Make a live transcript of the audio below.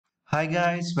Hi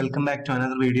guys, welcome back to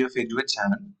another video of Eduate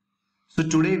channel. So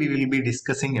today we will be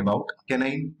discussing about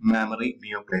canine mammary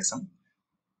neoplasm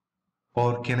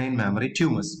or canine mammary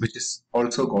tumors, which is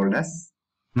also called as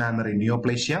mammary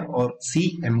neoplasia or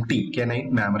CMT,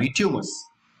 canine mammary tumors.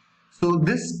 So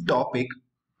this topic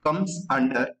comes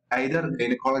under either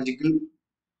gynecological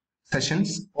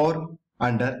sessions or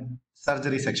under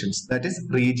surgery sections, that is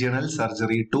regional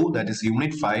surgery 2, that is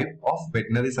unit 5 of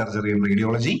veterinary surgery and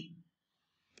radiology.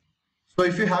 So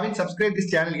if you haven't subscribed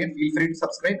this channel yet, feel free to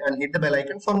subscribe and hit the bell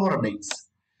icon for more updates.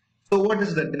 So what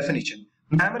is the definition?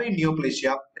 Mammary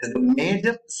neoplasia is the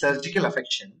major surgical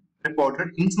affection reported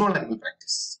in small animal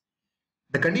practice.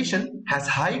 The condition has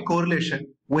high correlation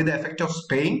with the effect of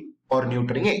spaying or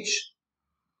neutering age.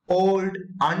 Old,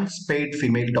 unspayed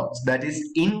female dogs, that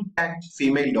is intact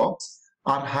female dogs,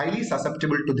 are highly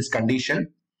susceptible to this condition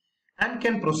and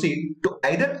can proceed to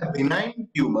either a benign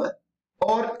tumor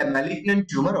or a malignant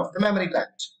tumor of the mammary gland.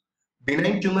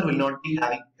 Benign tumor will not be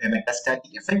having a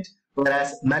metastatic effect,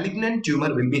 whereas malignant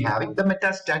tumor will be having the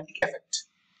metastatic effect.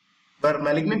 Where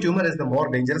malignant tumor is the more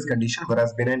dangerous condition,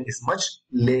 whereas benign is much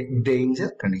danger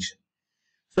condition.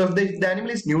 So if the animal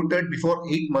is neutered before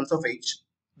 8 months of age,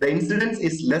 the incidence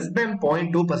is less than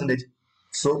 0.2%.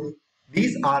 So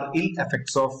these are ill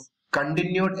effects of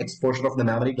continued exposure of the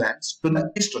mammary glands to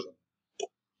the estrogen.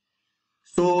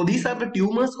 So these are the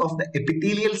tumors of the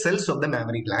epithelial cells of the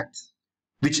mammary glands,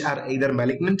 which are either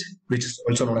malignant, which is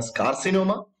also known as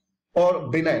carcinoma, or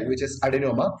benign, which is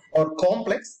adenoma, or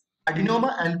complex,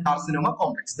 adenoma and carcinoma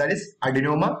complex. That is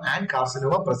adenoma and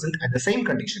carcinoma present at the same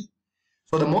condition.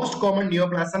 So the most common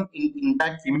neoplasm in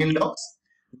intact female dogs,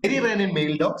 very rare in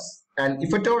male dogs, and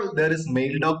if at all there is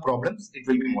male dog problems, it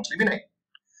will be mostly benign.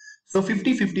 So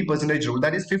 50-50% rule,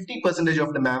 that is 50%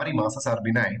 of the mammary masses are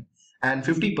benign and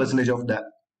 50% of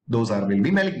those will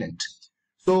be malignant.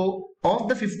 So of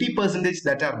the 50%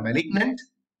 that are malignant,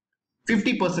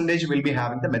 50% will be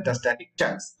having the metastatic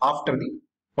chance after the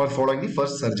or following the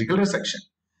first surgical resection.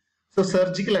 So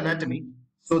surgical anatomy.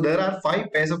 So there are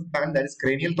 5 pairs of gland, that is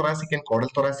cranial thoracic and caudal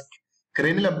thoracic,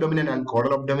 cranial abdominal and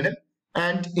caudal abdominal,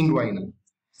 and inguinal.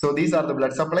 So these are the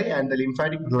blood supply and the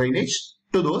lymphatic drainage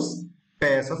to those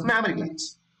pairs of mammary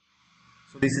glands.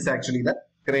 So this is actually the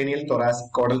cranial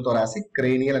thoracic, caudal thoracic,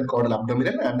 cranial and caudal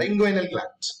abdominal, and the inguinal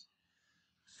glands.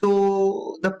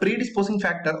 So the predisposing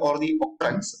factor or the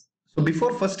occurrence. So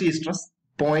before first estrus,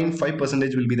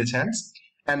 0.5% will be the chance,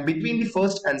 and between the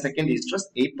first and second estrus,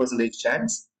 8%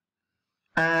 chance,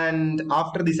 and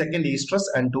after the second estrus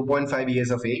and 2.5 years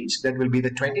of age, that will be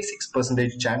the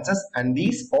 26% chances, and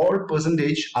these all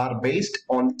percentage are based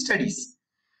on studies.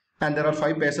 And there are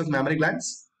 5 pairs of mammary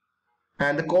glands.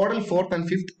 And the caudal 4th and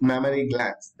 5th mammary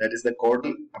glands, that is the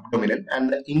caudal abdominal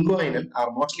and the inguinal,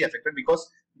 are mostly affected because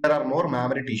there are more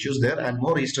mammary tissues there and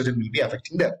more estrogen will be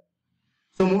affecting them.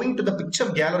 So moving to the picture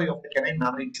gallery of the canine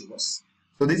mammary tumors.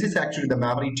 So this is actually the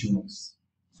mammary tumors.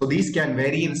 So these can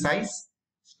vary in size,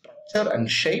 structure and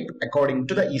shape according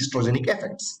to the estrogenic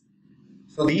effects.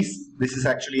 So this is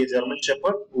actually a German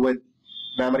Shepherd with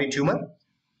mammary tumor.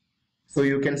 So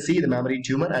you can see the mammary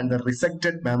tumor and the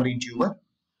resected mammary tumor.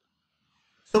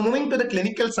 So moving to the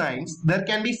clinical signs, there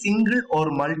can be single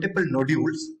or multiple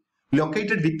nodules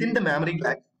located within the mammary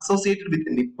gland associated with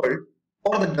the nipple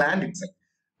or the gland itself.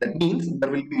 That means there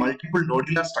will be multiple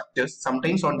nodular structures,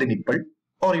 sometimes on the nipple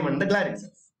or even the gland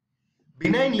itself.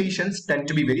 Benign lesions tend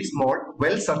to be very small,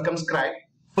 well circumscribed,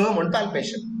 firm on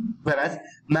palpation, whereas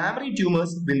mammary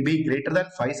tumors will be greater than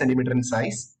 5 cm in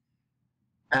size,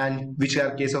 and which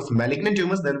are case of malignant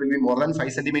tumors, there will be more than 5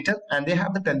 cm, and they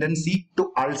have the tendency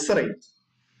to ulcerate,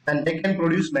 and they can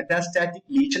produce metastatic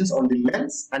lesions on the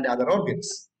lungs and other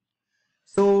organs.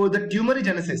 So the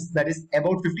tumorigenesis, that is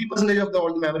about 50% of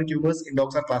all the mammary tumors in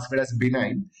dogs are classified as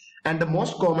benign, and the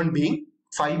most common being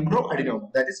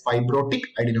fibroadenoma, that is fibrotic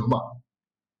adenoma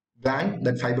gland,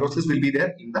 that fibrosis will be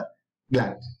there in the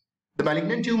gland. The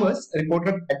malignant tumors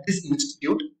reported at this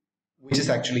institute, which is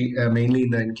actually mainly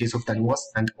in the case of Tumours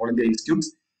and all the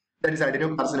institutes, that is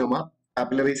adenocarcinoma,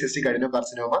 papillary cystic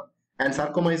adenocarcinoma, and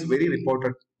sarcoma is very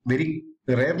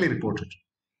rarely reported.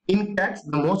 In cats,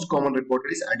 the most common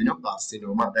reported is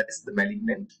adenocarcinoma, that is the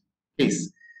malignant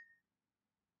case.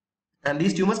 And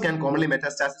these tumors can commonly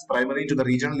metastasize primarily to the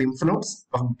regional lymph nodes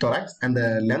of thorax and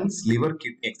the lungs, liver,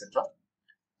 kidney, etc.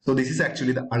 So this is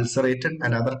actually the ulcerated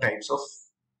and other types of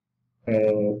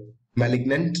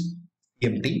malignant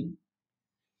CMT.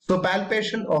 So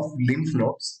palpation of lymph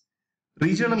nodes.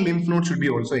 Regional lymph nodes should be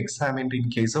also examined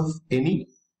in case of any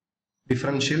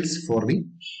differentials for the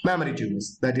mammary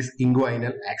tumors, that is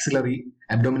inguinal, axillary,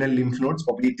 abdominal lymph nodes,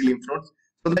 oblique lymph nodes,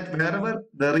 so that wherever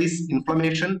there is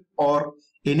inflammation or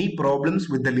any problems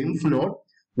with the lymph node,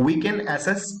 we can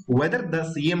assess whether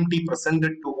the CMT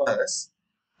presented to us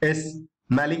is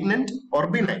malignant or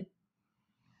benign.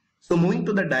 So moving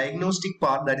to the diagnostic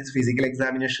part, that is physical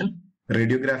examination,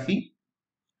 radiography,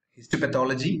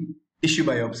 histopathology, tissue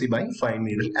biopsy by fine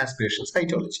needle aspiration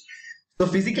cytology. So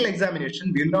physical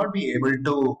examination will not be able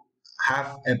to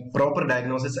have a proper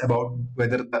diagnosis about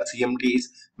whether the CMT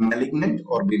is malignant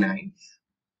or benign.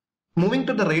 Moving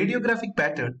to the radiographic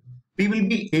pattern, we will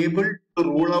be able to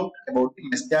rule out about the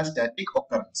metastatic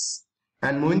occurrence.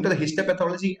 And moving to the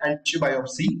histopathology and tissue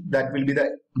biopsy, that will be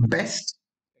the best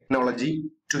technology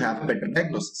to have a better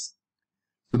diagnosis.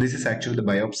 So this is actually the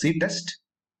biopsy test.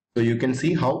 So you can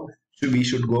see how we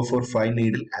should go for fine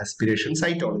needle aspiration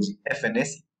cytology, FNAC.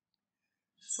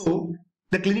 So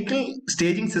the clinical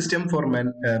staging system for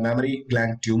mammary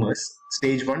gland tumors,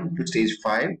 stage 1 to stage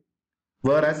 5.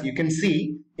 Whereas you can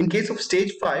see in case of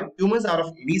stage 5, tumors are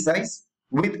of any size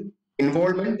with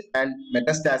involvement and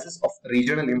metastasis of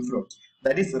regional lymph nodes.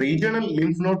 That is, regional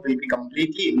lymph node will be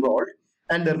completely involved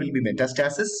and there will be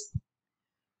metastasis.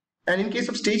 And in case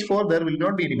of stage 4, there will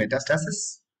not be any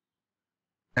metastasis.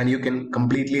 And you can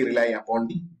completely rely upon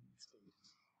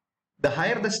the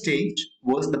higher the stage,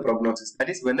 worse the prognosis. That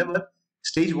is, whenever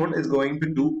stage 1 is going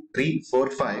to 2, 3, 4,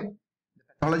 5, the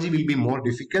pathology will be more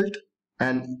difficult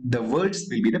and the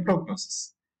worst will be the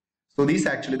prognosis. So this is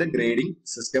actually the grading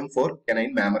system for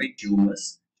canine mammary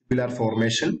tumors: tubular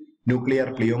formation, nuclear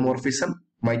pleomorphism,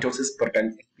 mitosis per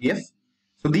 10 FPF.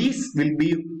 So these will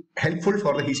be helpful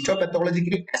for the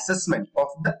histopathological assessment of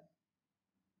the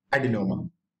adenoma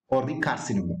or the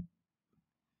carcinoma.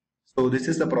 So this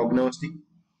is the prognostic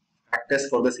factors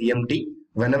for the CMT.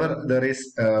 Whenever there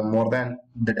is more than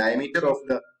the diameter of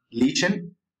the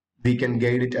lesion, we can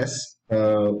guide it as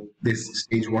this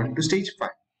stage 1 to stage 5.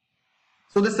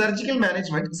 So the surgical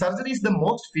management, surgery is the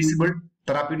most feasible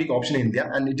therapeutic option in India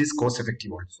and it is cost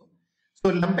effective also.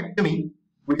 So lumpectomy,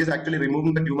 which is actually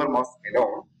removing the tumor mass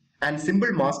alone, and simple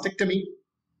mastectomy,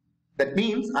 that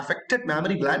means affected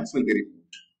mammary glands will be removed.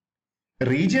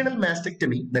 Regional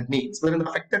mastectomy, that means where an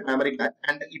affected mammary gland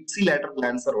and the ipsilateral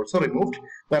glands are also removed,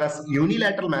 whereas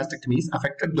unilateral mastectomy is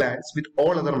affected glands with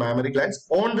all other mammary glands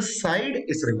on the side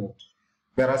is removed.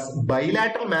 Whereas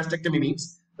bilateral mastectomy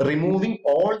means removing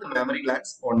all the mammary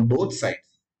glands on both sides.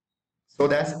 So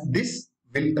that this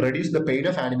will reduce the pain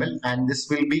of animal and this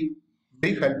will be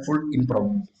very helpful in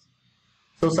prognosis.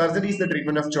 So surgery is the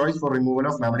treatment of choice for removal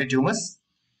of mammary tumors,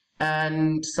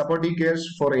 and supportive care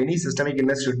for any systemic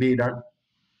illness should be done.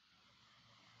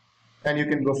 And you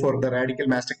can go for the radical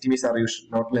mastectomies are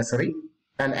not necessary.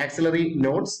 And axillary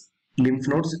nodes, lymph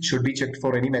nodes should be checked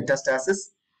for any metastasis.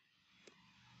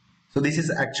 So this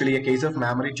is actually a case of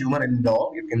mammary tumor in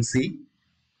dog, you can see.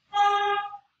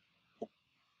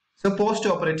 So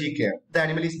post-operative care, the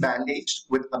animal is bandaged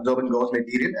with absorbent gauze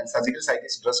material and surgical site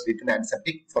is dressed with an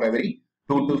antiseptic for every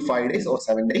 2 to 5 days or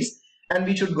 7 days. And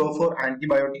we should go for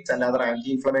antibiotics and other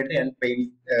anti-inflammatory and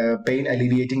pain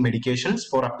alleviating medications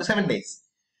for up to 7 days.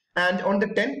 And on the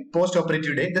 10th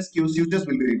post-operative day, the sutures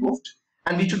will be removed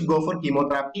and we should go for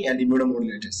chemotherapy and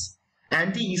immunomodulators.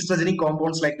 Anti-estrogenic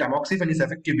compounds like tamoxifen is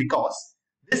effective because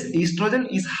this estrogen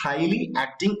is highly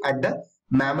acting at the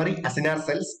mammary acinar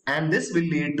cells and this will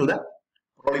lead to the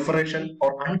proliferation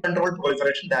or uncontrolled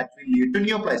proliferation that will lead to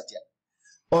neoplastia.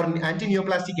 Or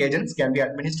anti-neoplastic agents can be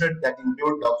administered that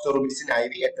include doxorubicin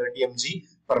IV at 30 mg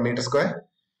per meter square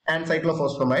and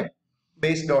cyclophosphamide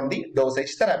based on the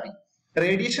dosage therapy.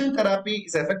 Radiation therapy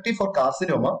is effective for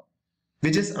carcinoma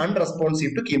which is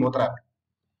unresponsive to chemotherapy.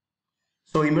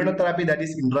 So immunotherapy, that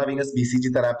is intravenous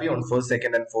BCG therapy on 1st,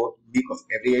 2nd and 4th week of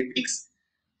every 8 weeks.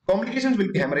 Complications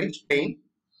will be hemorrhage, pain,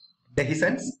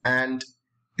 dehiscence and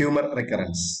tumor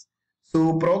recurrence.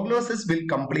 So prognosis will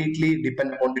completely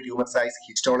depend upon the tumor size,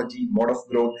 histology, mode of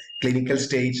growth, clinical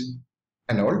stage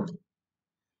and all.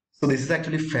 So this is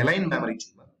actually feline mammary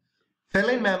tumor.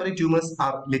 Feline mammary tumors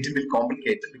are little bit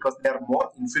complicated because they are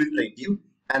more infiltrative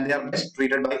and they are best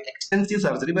treated by extensive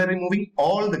surgery by removing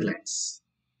all the glands.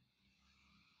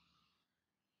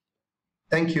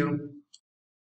 Thank you.